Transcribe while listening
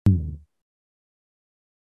Hello,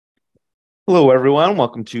 everyone.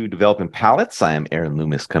 Welcome to Developing Palettes. I am Aaron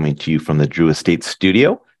Loomis coming to you from the Drew Estate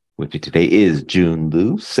Studio. With me today is June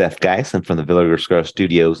Liu, Seth Geis, and from the Villager Scar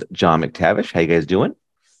Studios, John McTavish. How you guys doing?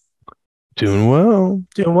 Doing well.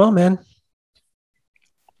 Doing well, man.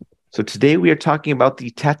 So today we are talking about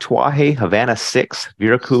the Tatuaje Havana 6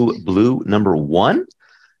 Viracu Blue #1.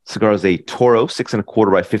 Cigar is a Toro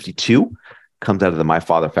 6.25 by 52. Comes out of the My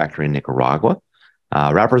Father factory in Nicaragua.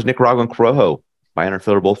 Wrappers Nicaraguan Corojo. Buyer and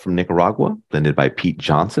filler both from Nicaragua, blended by Pete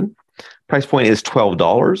Johnson. Price point is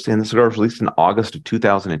 $12, and the cigar was released in August of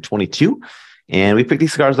 2022. And we picked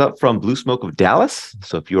these cigars up from Blue Smoke of Dallas.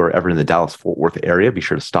 So if you are ever in the Dallas-Fort Worth area, be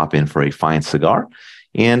sure to stop in for a fine cigar.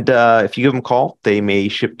 And if you give them a call, they may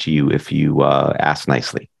ship to you if you ask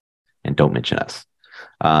nicely and don't mention us.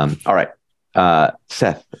 All right.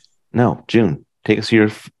 Seth, no, June, take us to your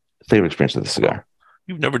flavor experience of the cigar.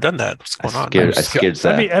 You've never done that. What's going on? I scared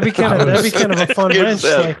Seth. That'd be kind of a fun wrench.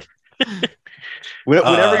 Like,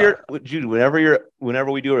 whenever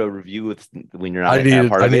we do a review when you're not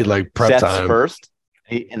I need like prep Seth's time first.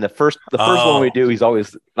 And the first one we do, he's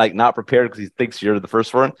always like not prepared because he thinks you're the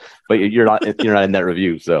first one, but you're not in that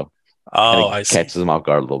review, so I see. Catches him off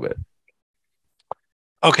guard a little bit.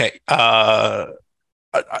 Okay. I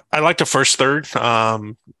liked the first third. I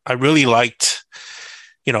really liked,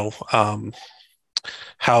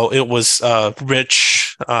 how it was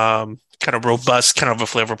rich, kind of robust, kind of a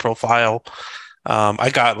flavor profile.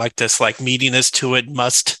 I got like this like meatiness to it,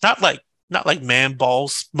 not like man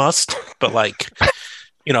balls must, but like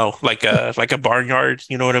like a barnyard,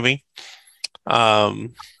 you know what I mean?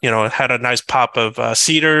 It had a nice pop of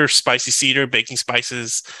cedar, spicy cedar, baking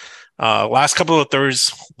spices. Last couple of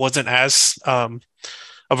thirds wasn't as of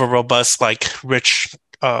a robust, like rich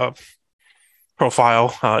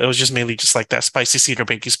profile. It was just mainly just like that spicy cedar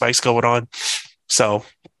baking spice going on. So,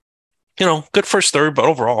 good first third, but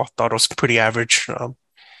overall, I thought it was pretty average.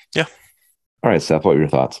 Yeah. All right, Seth, what were your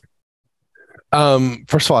thoughts?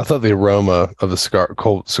 First of all, I thought the aroma of the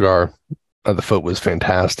cold cigar at the foot was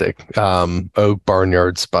fantastic. Oak,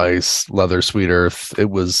 barnyard spice, leather, sweet earth. It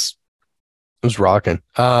was rocking.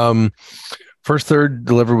 First third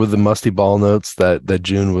delivered with the musty ball notes that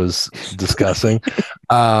June was discussing.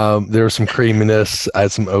 There was some creaminess. I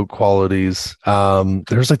had some oak qualities. There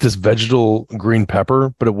was like this vegetal green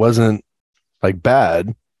pepper, but it wasn't like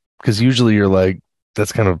bad, because usually you're like,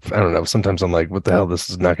 that's kind of, I don't know. Sometimes I'm like, what the hell?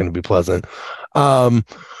 This is not going to be pleasant.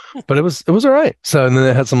 But it was all right. So, and then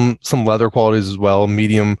it had some leather qualities as well.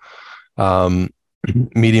 Medium, full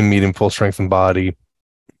strength and body.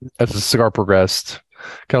 As the cigar progressed,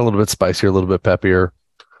 got a little bit spicier, a little bit peppier.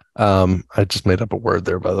 I just made up a word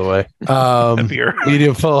there, by the way.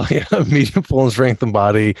 Medium full in strength and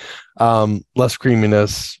body. Less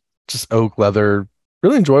creaminess, just oak, leather.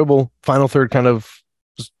 Really enjoyable. Final third kind of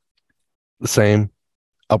just the same,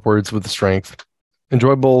 upwards with the strength.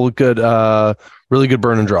 Enjoyable, good, really good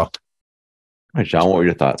burn and draw. All right, John, what were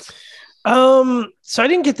your thoughts? So I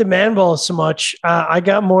didn't get the man balls so much. I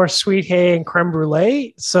got more sweet hay and creme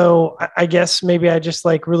brulee. So I guess maybe I just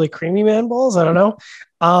like really creamy man balls. I don't know.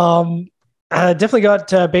 I definitely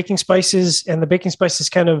got baking spices, and the baking spices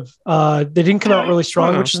kind of they didn't come out really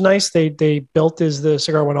strong, which is nice. They built as the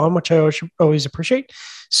cigar went on, which I always appreciate.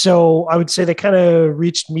 So I would say they kind of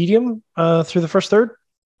reached medium through the first third,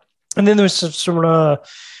 and then there was some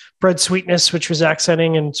bread sweetness, which was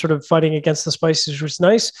accenting and sort of fighting against the spices, which was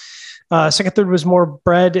nice. Second third was more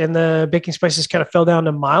bread, and the baking spices kind of fell down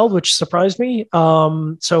to mild, which surprised me.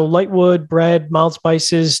 So light wood, bread, mild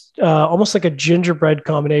spices, almost like a gingerbread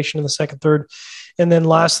combination in the second third. And then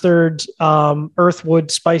last third, earth,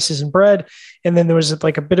 wood, spices, and bread. And then there was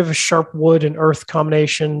like a bit of a sharp wood and earth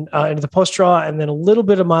combination into the post draw, and then a little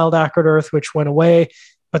bit of mild acrid earth, which went away.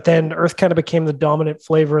 But then earth kind of became the dominant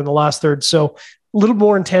flavor in the last third. So a little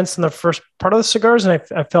more intense than the first part of the cigars, and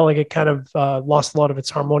I felt like it kind of lost a lot of its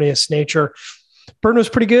harmonious nature. Burn was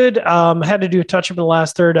pretty good. I had to do a touch-up in the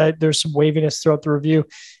last third. There's some waviness throughout the review.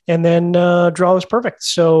 And then draw was perfect.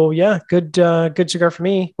 So, yeah, good cigar for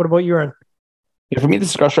me. What about you, Aaron? Yeah, for me, the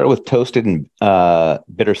cigar started with toasted and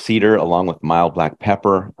bitter cedar along with mild black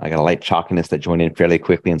pepper. I got a light chalkiness that joined in fairly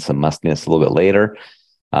quickly and some mustiness a little bit later.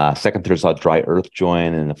 Second third saw dry earth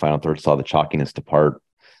join, and the final third saw the chalkiness depart.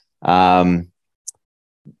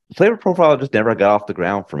 Flavor profile just never got off the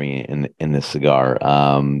ground for me in this cigar.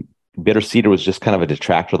 Bitter cedar was just kind of a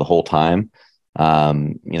detractor the whole time.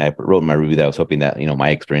 I wrote in my review that I was hoping that, my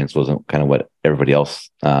experience wasn't kind of what everybody else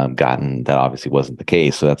got, and that obviously wasn't the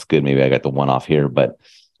case. So that's good. Maybe I got the one off here, but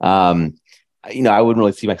I wouldn't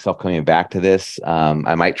really see myself coming back to this.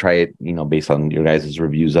 I might try it, based on your guys'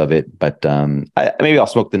 reviews of it, but maybe I'll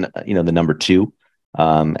smoke the number 2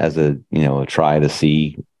 as a try to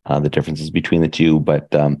see the differences between the two.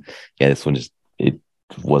 But this one it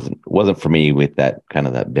wasn't for me with that kind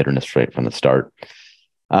of that bitterness right from the start.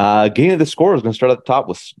 Getting to the score is going to start at the top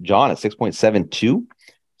with John at 6.72.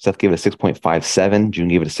 Seth gave it a 6.57. June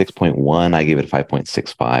gave it a 6.1. I gave it a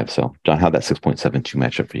 5.65. So, John, how'd that 6.72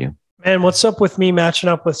 match up for you? Man, what's up with me matching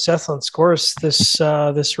up with Seth on scores this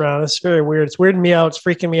round? It's very weird. It's weirding me out. It's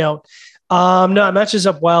freaking me out. No, it matches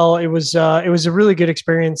up well. It was a really good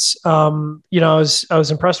experience. I was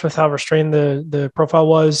impressed with how restrained the profile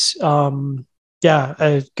was.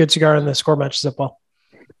 A good cigar, and the score matches up well.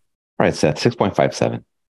 All right, Seth, 6.57.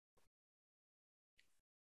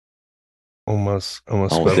 Almost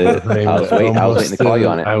did. I was waiting to call you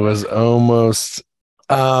on it. I was almost.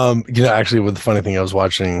 Actually, with the funny thing, I was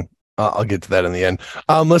watching. I'll get to that in the end.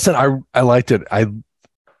 Listen, I liked it. I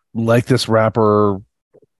like this wrapper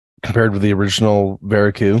compared with the original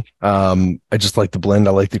Veracruz. I just like the blend.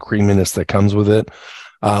 I like the creaminess that comes with it.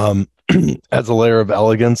 Adds a layer of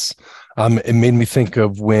elegance. It made me think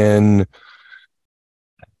of when,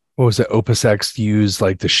 what was it? Opus X used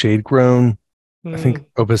like the shade grown. I think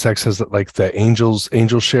Opus X has like the angel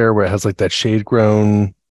share where it has like that shade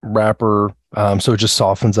grown wrapper. So it just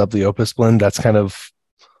softens up the Opus blend. That's kind of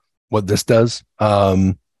what this does.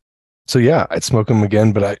 So yeah, I'd smoke them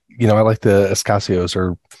again, but I like the Escasios,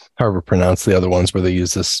 or however pronounce the other ones, where they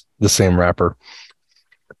use the same wrapper.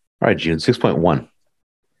 All right, June, 6.1.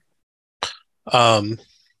 The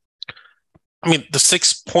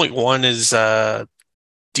 6.1 is a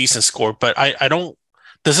decent score, but I don't.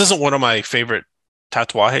 This isn't one of my favorite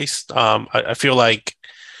tatuajes. I feel like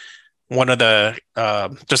one of the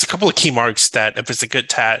there's a couple of key marks that if it's a good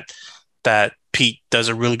tat that Pete does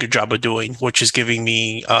a really good job of doing, which is giving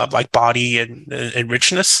me like body and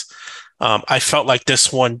richness. I felt like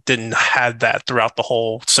this one didn't have that throughout the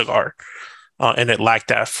whole cigar, and it lacked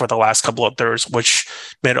that for the last couple of thirds, which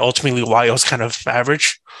made ultimately why it was kind of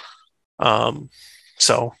average.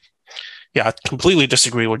 So yeah, I completely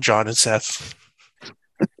disagree with John and Seth.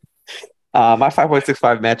 My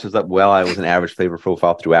 5.65 matches up well. I was an average flavor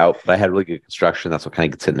profile throughout, but I had really good construction. That's what kind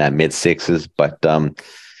of gets it in that mid sixes. But I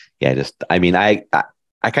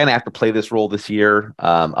kind of have to play this role this year.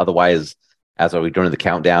 Otherwise, as we go into the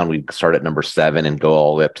countdown, we start at number 7 and go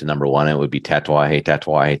all the way up to number 1. And it would be Tatuaje.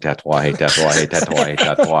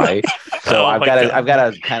 So I've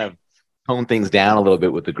got to kind of tone things down a little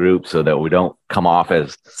bit with the group so that we don't come off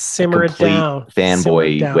as simmer a complete it down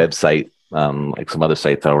fanboy website, like some other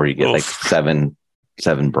sites where you get like seven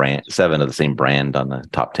of the same brand on the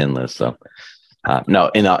top 10 list. So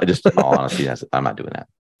just in all honesty, I'm not doing that.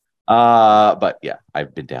 But yeah,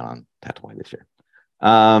 I've been down on Tatuaje this year.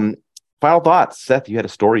 Final thoughts, Seth. You had a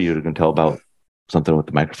story you were going to tell about something with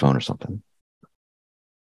the microphone or something.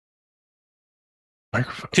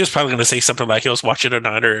 Microphone. He was probably going to say something like he was watching a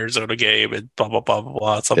Niner Arizona game and blah blah blah blah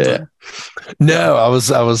blah something. Yeah. No, I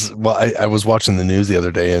was watching the news the other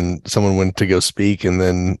day, and someone went to go speak, and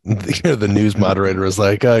then the news moderator was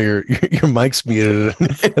like, "Oh, your mic's muted,"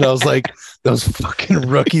 and I was like, "Those fucking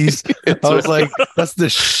rookies!" I was like, "That's the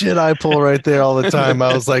shit I pull right there all the time."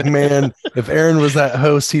 I was like, "Man, if Aaron was that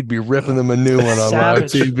host, he'd be ripping them a new one on live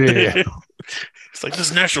TV." It's like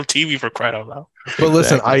this is national TV for crying out loud. But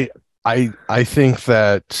listen, exactly. I think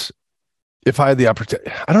that if I had the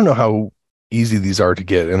opportunity, I don't know how easy these are to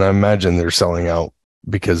get, and I imagine they're selling out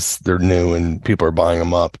because they're new and people are buying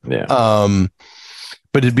them up. Yeah.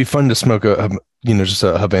 But it'd be fun to smoke just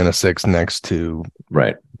a Havana 6 next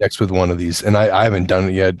with one of these, and I haven't done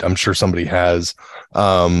it yet. I'm sure somebody has.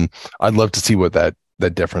 I'd love to see what that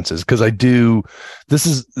difference is, because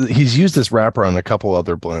he's used this wrapper on a couple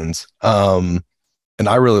other blends. And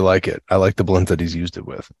I really like it. I like the blends that he's used it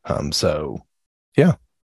with. So, yeah.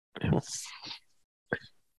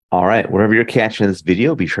 All right. Wherever you're catching this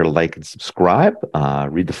video, be sure to like and subscribe.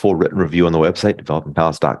 Read the full written review on the website,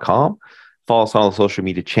 developingpalace.com. Follow us on all the social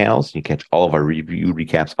media channels. You can catch all of our review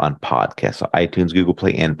recaps on podcasts on iTunes, Google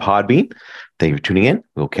Play, and Podbean. Thank you for tuning in.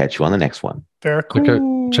 We'll catch you on the next one. Very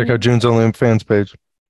cool. Check out June's OnlyFans page.